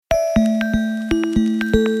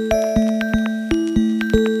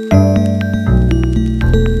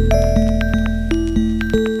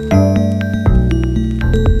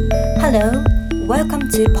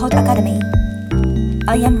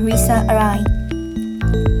Lisa Arai.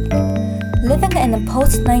 Living in a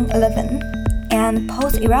post-9/11 and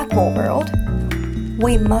post-Iraq War world,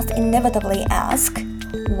 we must inevitably ask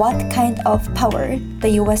what kind of power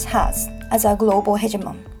the US has as a global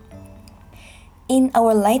hegemon. In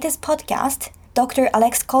our latest podcast, Dr.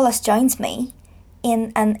 Alex Colas joins me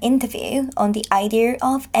in an interview on the idea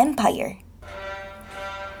of empire.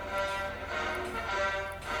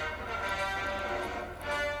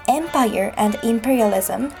 Empire and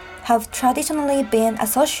imperialism have traditionally been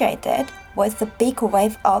associated with the big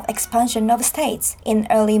wave of expansion of states in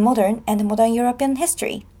early modern and modern European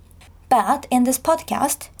history. But in this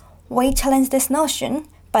podcast, we challenge this notion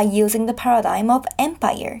by using the paradigm of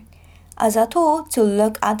empire as a tool to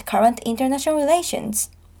look at current international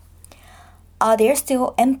relations. Are there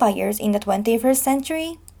still empires in the 21st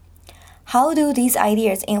century? How do these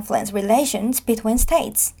ideas influence relations between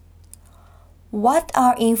states? What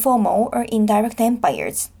are informal or indirect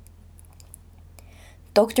empires?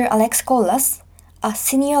 Dr. Alex Colas, a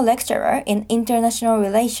senior lecturer in international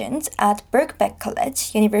relations at Birkbeck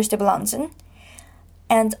College, University of London,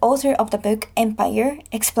 and author of the book Empire,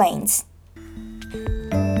 explains.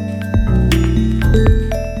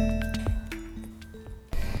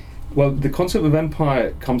 Well, the concept of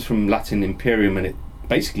empire comes from Latin imperium, and it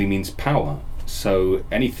basically means power. So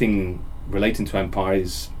anything relating to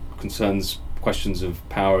empires concerns questions of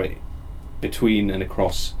power between and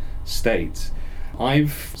across states.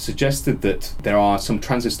 I've suggested that there are some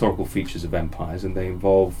transhistorical features of empires, and they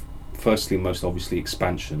involve, firstly, most obviously,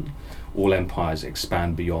 expansion. All empires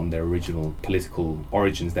expand beyond their original political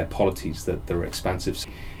origins, their polities, that they're expansive.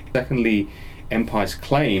 Secondly, empires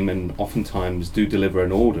claim and oftentimes do deliver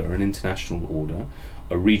an order, an international order,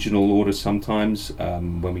 a regional order sometimes,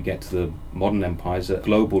 when we get to the modern empires, a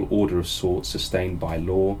global order of sorts sustained by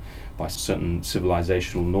law, by certain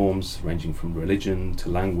civilizational norms ranging from religion to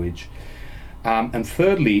language. And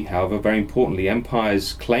thirdly, however, very importantly,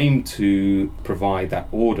 empires claim to provide that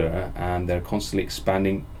order, and they're constantly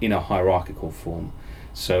expanding in a hierarchical form.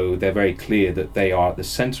 So they're very clear that they are at the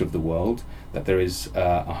center of the world, that there is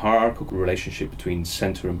a hierarchical relationship between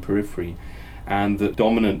center and periphery, and the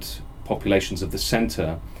dominant populations of the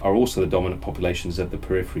center are also the dominant populations at the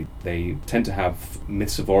periphery. They tend to have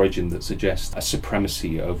myths of origin that suggest a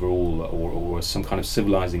supremacy over all, or some kind of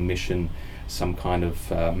civilizing mission, some kind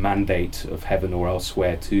of mandate of heaven or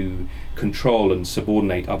elsewhere to control and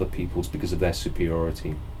subordinate other peoples because of their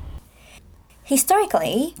superiority.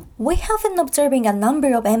 Historically, we have been observing a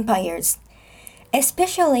number of empires.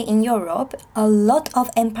 Especially in Europe, a lot of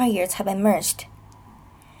empires have emerged.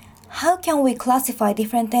 How can we classify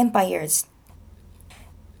different empires?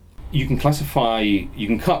 You can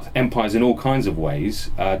cut empires in all kinds of ways,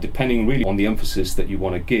 depending really on the emphasis that you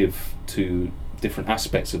want to give to different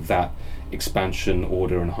aspects of that expansion,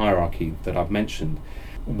 order, and hierarchy that I've mentioned.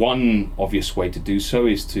 One obvious way to do so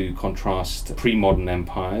is to contrast pre-modern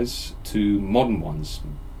empires to modern ones,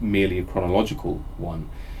 merely a chronological one.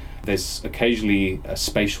 There's occasionally a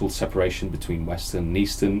spatial separation between Western and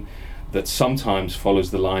Eastern that sometimes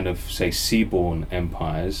follows the line of, say, seaborne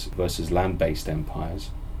empires versus land-based empires.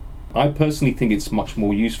 I personally think it's much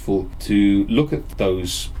more useful to look at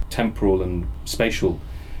those temporal and spatial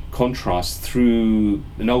contrasts through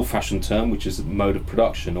an old-fashioned term, which is mode of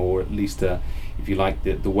production, or at least, if you like,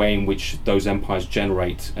 the way in which those empires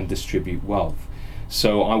generate and distribute wealth.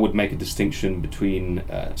 So I would make a distinction between,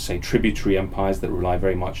 say, tributary empires that rely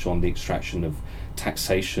very much on the extraction of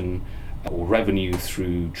taxation or revenue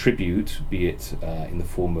through tribute, be it in the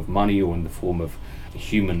form of money or in the form of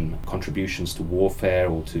human contributions to warfare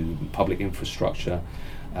or to public infrastructure,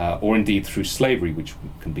 or indeed through slavery, which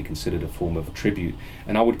can be considered a form of tribute.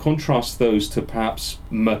 And I would contrast those to perhaps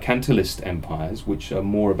mercantilist empires, which are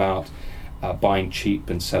more about buying cheap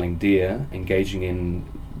and selling dear, engaging in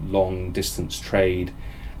long-distance trade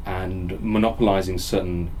and monopolizing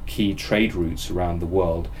certain key trade routes around the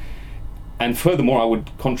world. And furthermore, I would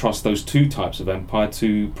contrast those two types of empire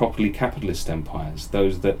to properly capitalist empires,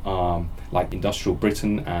 those that are like industrial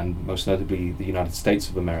Britain and most notably the United States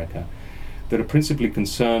of America, that are principally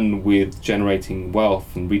concerned with generating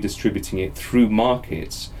wealth and redistributing it through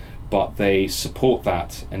markets, but they support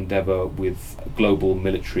that endeavor with global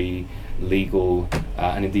military, legal,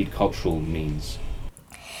 and indeed cultural means.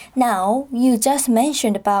 Now, you just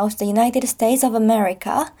mentioned about the United States of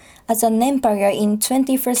America as an empire in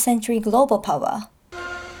 21st century global power.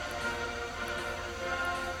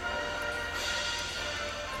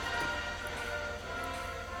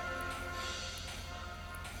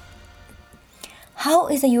 How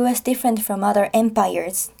is the US different from other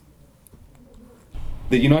empires?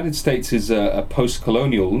 The United States is a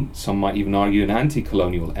post-colonial, some might even argue an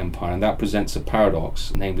anti-colonial empire, and that presents a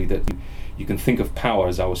paradox, namely that you can think of power,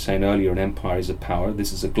 as I was saying earlier, an empire is a power.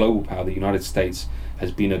 This is a global power. The United States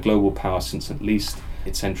has been a global power since at least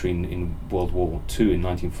its entry in World War II in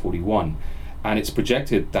 1941, and it's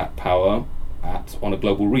projected that power on a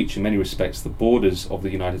global reach. In many respects, the borders of the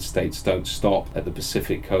United States don't stop at the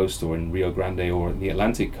Pacific coast or in Rio Grande or in the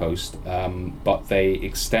Atlantic coast, but they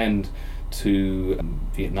extend to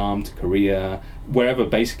Vietnam, to Korea, wherever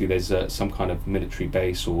basically there's some kind of military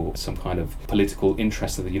base or some kind of political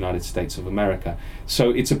interest of the United States of America.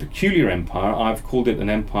 So it's a peculiar empire. I've called it an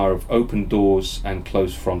empire of open doors and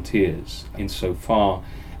closed frontiers, insofar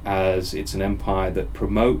as it's an empire that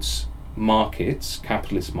promotes markets,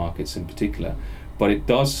 capitalist markets in particular, but it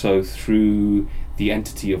does so through the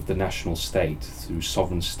entity of the national state, through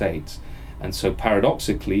sovereign states. And so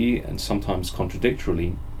paradoxically, and sometimes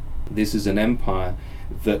contradictorily, this is an empire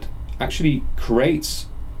that actually creates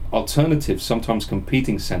alternative, sometimes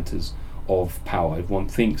competing centers of power. If one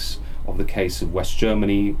thinks of the case of West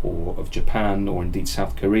Germany or of Japan or indeed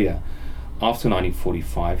South Korea, after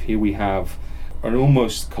 1945, here we have an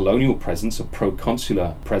almost colonial presence, a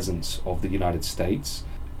pro-consular presence of the United States,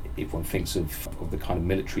 if one thinks of the kind of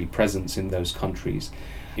military presence in those countries.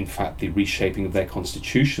 In fact, the reshaping of their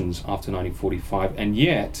constitutions after 1945, and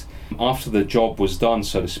yet, after the job was done,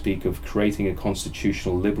 so to speak, of creating a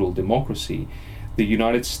constitutional liberal democracy, the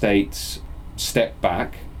United States stepped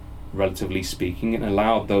back, relatively speaking, and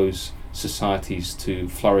allowed those societies to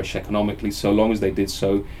flourish economically, so long as they did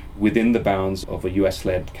so within the bounds of a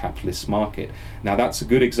US-led capitalist market. Now, that's a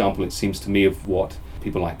good example, it seems to me, of what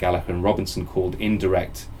people like Gallagher and Robinson called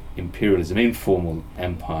indirect imperialism, informal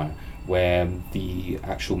empire, where the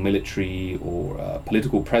actual military or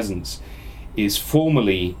political presence is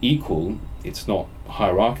formally equal. It's not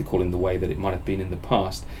hierarchical in the way that it might have been in the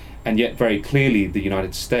past, and yet very clearly the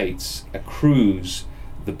United States accrues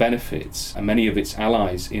the benefits, and many of its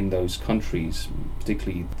allies in those countries,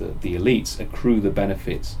 particularly the elites, accrue the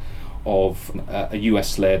benefits of a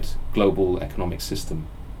US-led global economic system.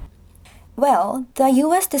 Well, the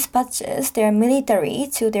US dispatches their military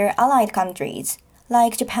to their allied countries,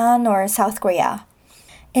 like Japan or South Korea.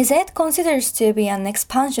 Is it considered to be an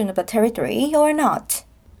expansion of the territory or not?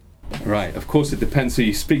 Right, of course it depends who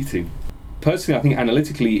you speak to. Personally, I think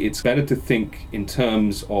analytically it's better to think in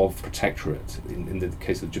terms of protectorate, in the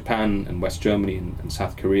case of Japan and West Germany and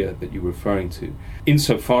South Korea that you're referring to.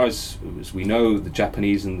 Insofar as we know, the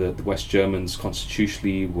Japanese and the West Germans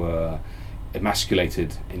constitutionally were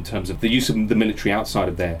emasculated in terms of the use of the military outside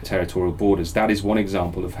of their territorial borders. That is one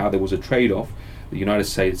example of how there was a trade-off. The United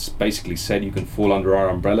States basically said, you can fall under our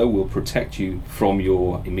umbrella, we'll protect you from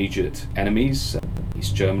your immediate enemies.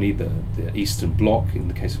 East Germany, the Eastern Bloc in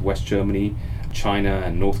the case of West Germany, China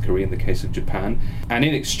and North Korea in the case of Japan. And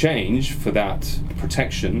in exchange for that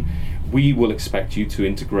protection, we will expect you to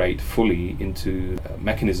integrate fully into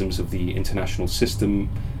mechanisms of the international system,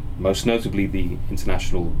 most notably the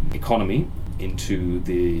international economy, into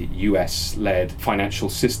the US-led financial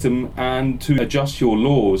system, and to adjust your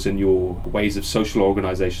laws and your ways of social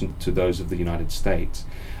organization to those of the United States.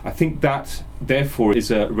 I think that, therefore,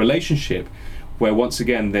 is a relationship where, once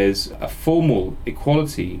again, there's a formal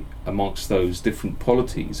equality amongst those different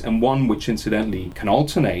polities, and one which, incidentally, can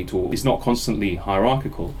alternate or is not constantly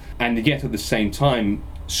hierarchical, and yet at the same time,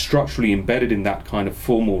 structurally embedded in that kind of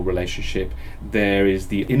formal relationship, there is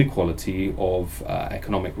the inequality of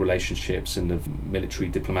economic relationships and of military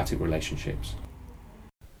diplomatic relationships.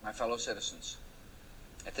 My fellow citizens,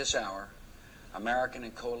 at this hour, American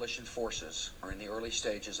and coalition forces are in the early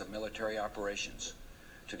stages of military operations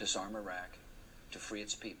to disarm Iraq, to free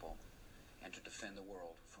its people, and to defend the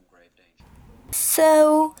world from grave danger.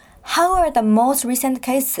 So, how are the most recent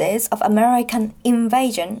cases of American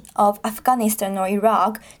invasion of Afghanistan or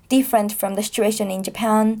Iraq different from the situation in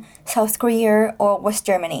Japan, South Korea, or West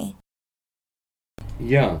Germany?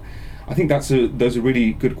 Yeah, I think those are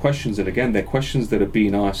really good questions, and again, they're questions that are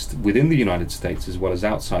being asked within the United States as well as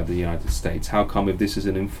outside the United States. How come, if this is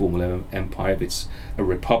an informal empire, if it's a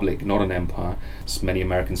republic, not an empire, as many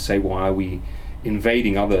Americans say, why are we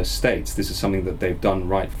invading other states? This is something that they've done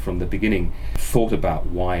right from the beginning, thought about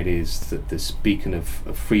why it is that this beacon of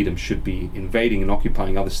freedom should be invading and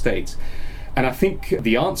occupying other states. And I think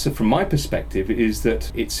the answer from my perspective is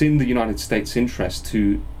that it's in the United States' interest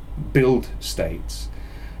to build states.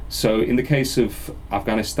 So in the case of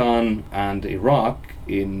Afghanistan and Iraq,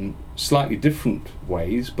 in slightly different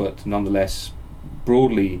ways, but nonetheless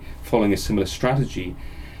broadly following a similar strategy,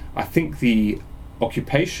 I think the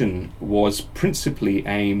occupation was principally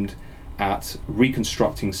aimed at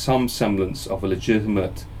reconstructing some semblance of a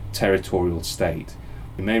legitimate territorial state.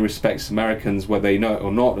 In many respects, Americans, whether they know it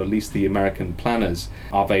or not, at least the American planners,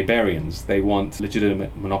 are Weberians. They want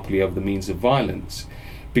legitimate monopoly over the means of violence,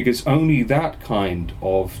 because only that kind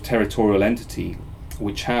of territorial entity,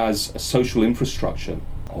 which has a social infrastructure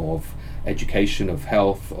of education, of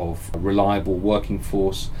health, of a reliable working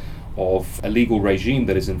force, of a legal regime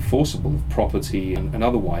that is enforceable, of property and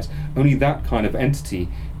otherwise, only that kind of entity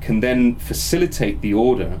can then facilitate the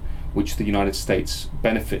order which the United States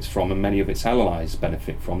benefits from and many of its allies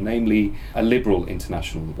benefit from, namely a liberal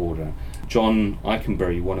international order. John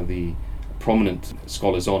Eikenberry, one of the prominent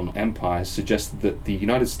scholars on empires, suggested that the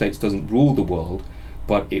United States doesn't rule the world,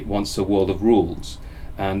 but it wants a world of rules.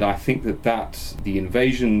 And I think that the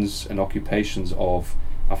invasions and occupations of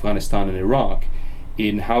Afghanistan and Iraq,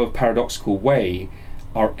 in however paradoxical way,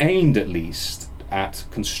 are aimed at least at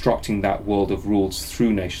constructing that world of rules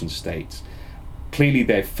through nation states. Clearly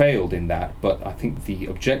they've failed in that, but I think the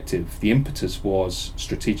objective, the impetus, was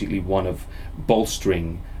strategically one of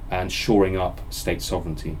bolstering and shoring up state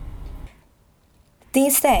sovereignty.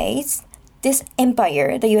 These days, this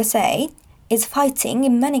empire, the USA, is fighting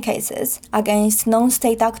in many cases against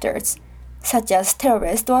non-state actors, such as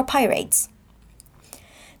terrorists or pirates.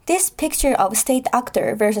 This picture of state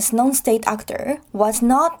actor versus non-state actor was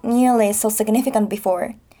not nearly so significant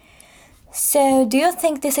before. So, do you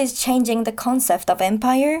think this is changing the concept of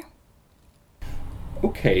empire?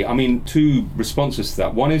 Okay, I mean, two responses to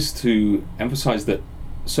that. One is to emphasize that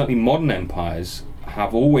certainly modern empires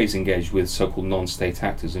have always engaged with so-called non-state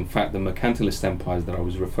actors. In fact, the mercantilist empires that I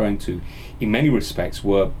was referring to, in many respects,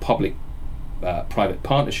 were public-private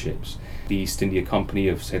partnerships. The East India Company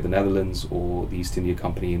of, say, the Netherlands, or the East India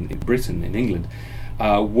Company in Britain, in England,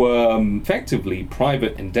 were effectively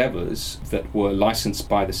private endeavors that were licensed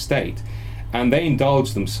by the state. And they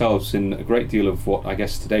indulged themselves in a great deal of what I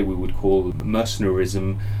guess today we would call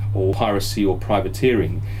mercenarism or piracy or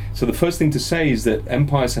privateering. So the first thing to say is that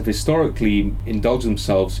empires have historically indulged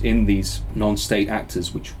themselves in these non-state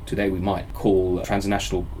actors, which today we might call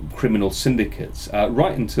transnational criminal syndicates,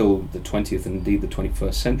 right until the 20th and indeed the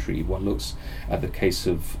 21st century. One looks at the case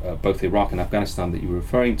of both Iraq and Afghanistan that you were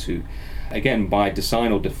referring to. Again, by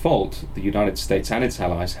design or default, the United States and its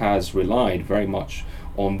allies has relied very much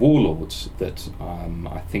on warlords that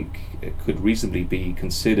I think could reasonably be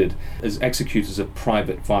considered as executors of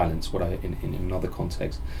private violence, what I, in another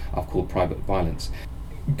context, I've called private violence.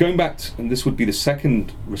 Going back, and this would be the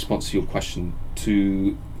second response to your question,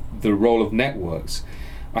 to the role of networks,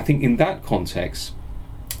 I think in that context,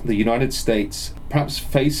 the United States perhaps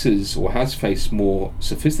faces or has faced more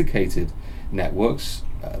sophisticated networks.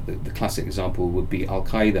 The classic example would be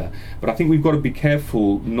Al-Qaeda. But I think we've got to be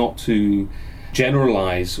careful not to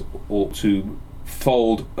generalize or to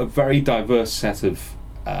fold a very diverse set of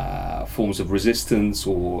forms of resistance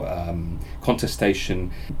or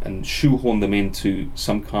contestation and shoehorn them into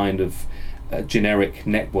some kind of generic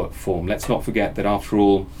network form. Let's not forget that, after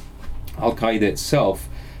all, Al-Qaeda itself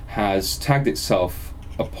has tagged itself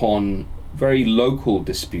upon very local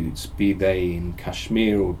disputes, be they in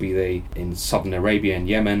Kashmir or be they in southern Arabia and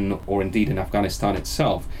Yemen or indeed in Afghanistan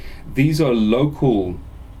itself. These are local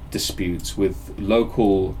disputes with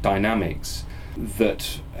local dynamics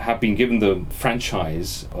that have been given the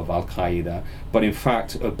franchise of Al-Qaeda, but in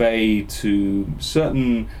fact obey to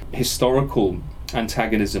certain historical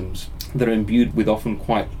antagonisms that are imbued with often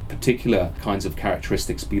quite particular kinds of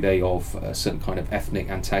characteristics, be they of a certain kind of ethnic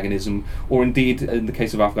antagonism, or indeed, in the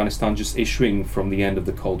case of Afghanistan, just issuing from the end of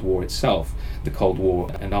the Cold War itself, the Cold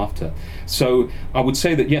War and after. So I would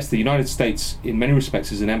say that yes, the United States in many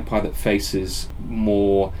respects is an empire that faces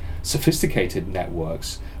more sophisticated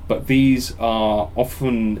networks, but these are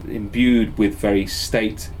often imbued with very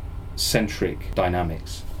state-centric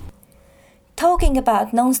dynamics. Talking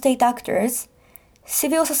about non-state actors,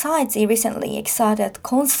 civil society recently exerted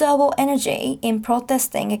considerable energy in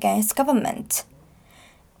protesting against government.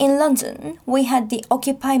 In London, we had the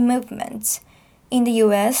Occupy movement. In the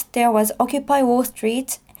US, there was Occupy Wall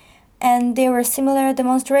Street, and there were similar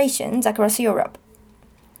demonstrations across Europe.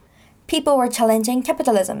 People were challenging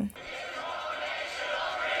capitalism.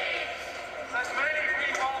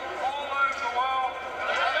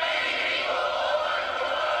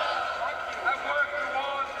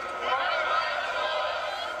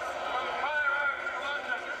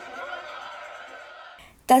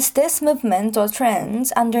 Does this movement or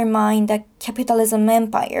trends undermine the capitalism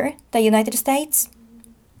empire, the United States?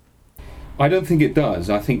 I don't think it does.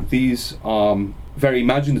 I think these are very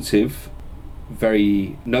imaginative,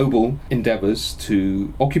 very noble endeavours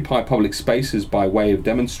to occupy public spaces by way of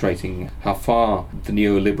demonstrating how far the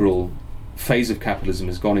neoliberal phase of capitalism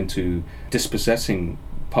has gone into dispossessing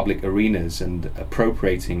public arenas and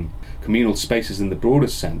appropriating communal spaces in the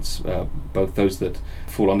broadest sense, both those that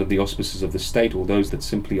fall under the auspices of the state or those that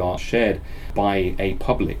simply are shared by a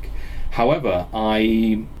public. However,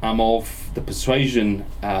 I am of the persuasion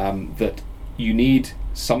that you need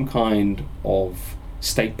some kind of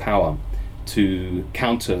state power to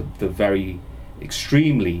counter the very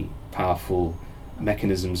extremely powerful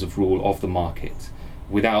mechanisms of rule of the market.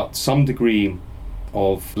 Without some degree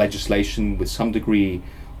of legislation, with some degree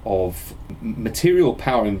of material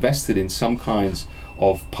power invested in some kinds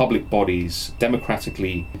of public bodies,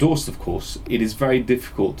 democratically endorsed, of course, it is very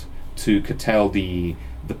difficult to curtail the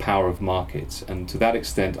power of markets. And to that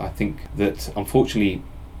extent, I think that, unfortunately,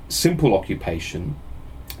 simple occupation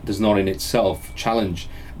does not in itself challenge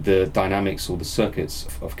the dynamics or the circuits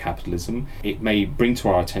of capitalism. It may bring to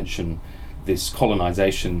our attention this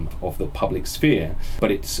colonization of the public sphere, but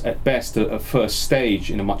it's at best a first stage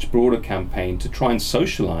in a much broader campaign to try and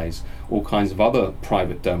socialize all kinds of other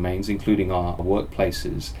private domains, including our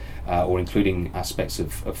workplaces, or including aspects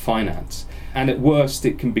of finance. And at worst,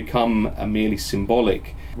 it can become a merely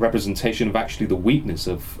symbolic representation of actually the weakness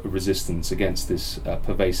of resistance against this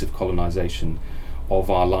pervasive colonization of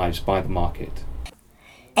our lives by the market.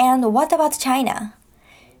 And what about China?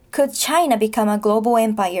 Could China become a global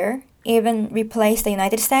empire, even replace the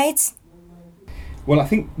United States? Well, I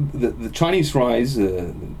think the Chinese rise,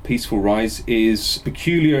 the peaceful rise, is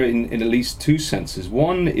peculiar in at least two senses.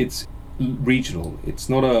 One, it's regional. It's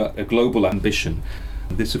not a global ambition.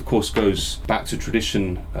 This, of course, goes back to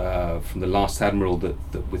tradition from the last admiral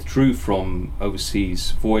that withdrew from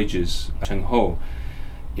overseas voyages, Cheng Ho,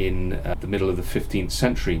 in the middle of the 15th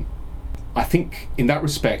century. I think in that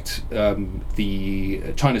respect,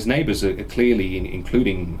 the China's neighbors are clearly,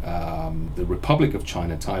 including the Republic of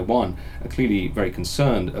China, Taiwan, are clearly very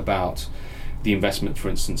concerned about the investment, for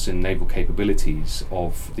instance, in naval capabilities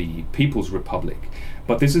of the People's Republic.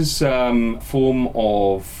 But this is a form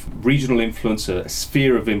of regional influence, a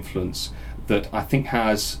sphere of influence that I think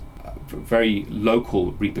has very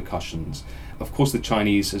local repercussions. Of course, the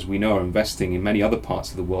Chinese, as we know, are investing in many other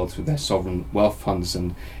parts of the world through their sovereign wealth funds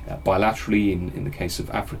and bilaterally in the case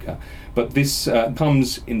of Africa. But this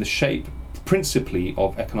comes in the shape principally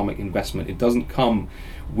of economic investment. It doesn't come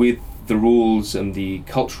with the rules and the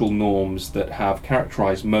cultural norms that have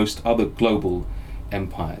characterized most other global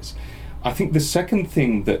empires. I think the second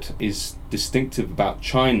thing that is distinctive about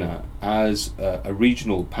China as a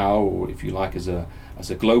regional power, or if you like, as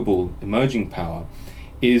a global emerging power,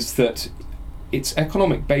 is that its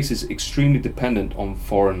economic base is extremely dependent on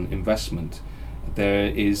foreign investment. There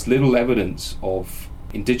is little evidence of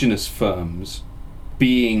indigenous firms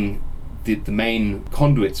being the main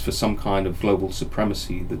conduits for some kind of global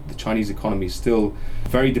supremacy. The Chinese economy is still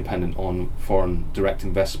very dependent on foreign direct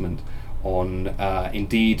investment.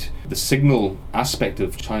 Indeed, the signal aspect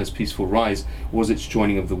of China's peaceful rise was its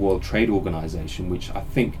joining of the World Trade Organization, which I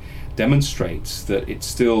think demonstrates that it's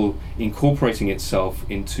still incorporating itself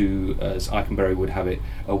into, as Eikenberry would have it,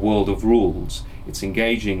 a world of rules. It's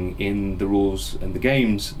engaging in the rules and the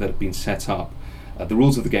games that have been set up, the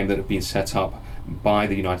rules of the game that have been set up by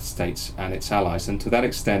the United States and its allies. And to that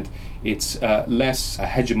extent, it's less a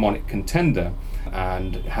hegemonic contender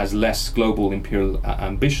and has less global imperial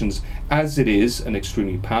ambitions, as it is an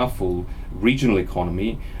extremely powerful regional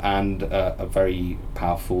economy and a very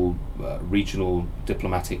powerful regional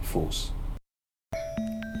diplomatic force.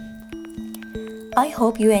 I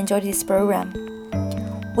hope you enjoyed this program.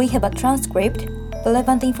 We have a transcript,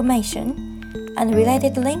 relevant information, and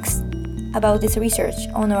related links about this research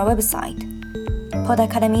on our website,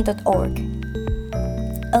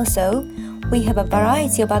 podacademy.org. Also, we have a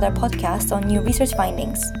variety of other podcasts on new research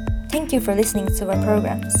findings. Thank you for listening to our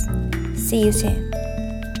programs. See you soon.